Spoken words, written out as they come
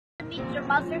Meet your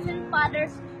mothers and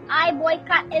fathers. I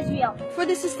boycott Israel. For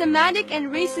the systematic and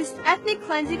racist ethnic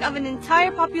cleansing of an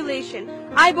entire population,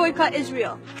 I boycott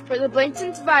Israel. For the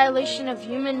blatant violation of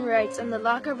human rights and the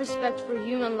lack of respect for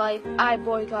human life, I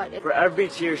boycott it. For every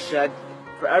tear shed,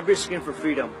 for every scream for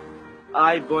freedom,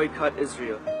 I boycott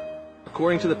Israel.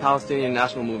 According to the Palestinian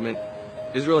National Movement,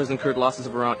 Israel has incurred losses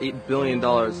of around $8 billion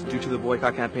due to the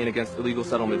boycott campaign against illegal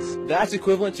settlements. That's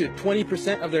equivalent to 20%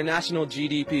 of their national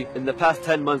GDP. In the past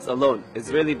 10 months alone,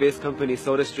 Israeli-based company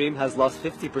SodaStream has lost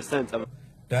 50% of.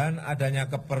 Dan adanya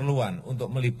keperluan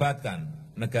untuk melibatkan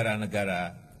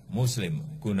negara-negara Muslim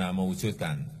guna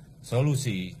mewujudkan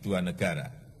solusi dua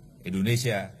negara.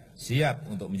 Indonesia siap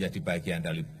untuk menjadi bagian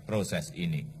dari proses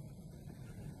ini.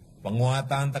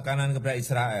 Penguatan tekanan kepada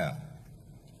Israel,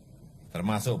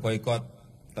 termasuk boikot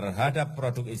terhadap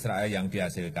produk Israel yang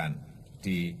dihasilkan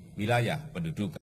di wilayah pendudukan.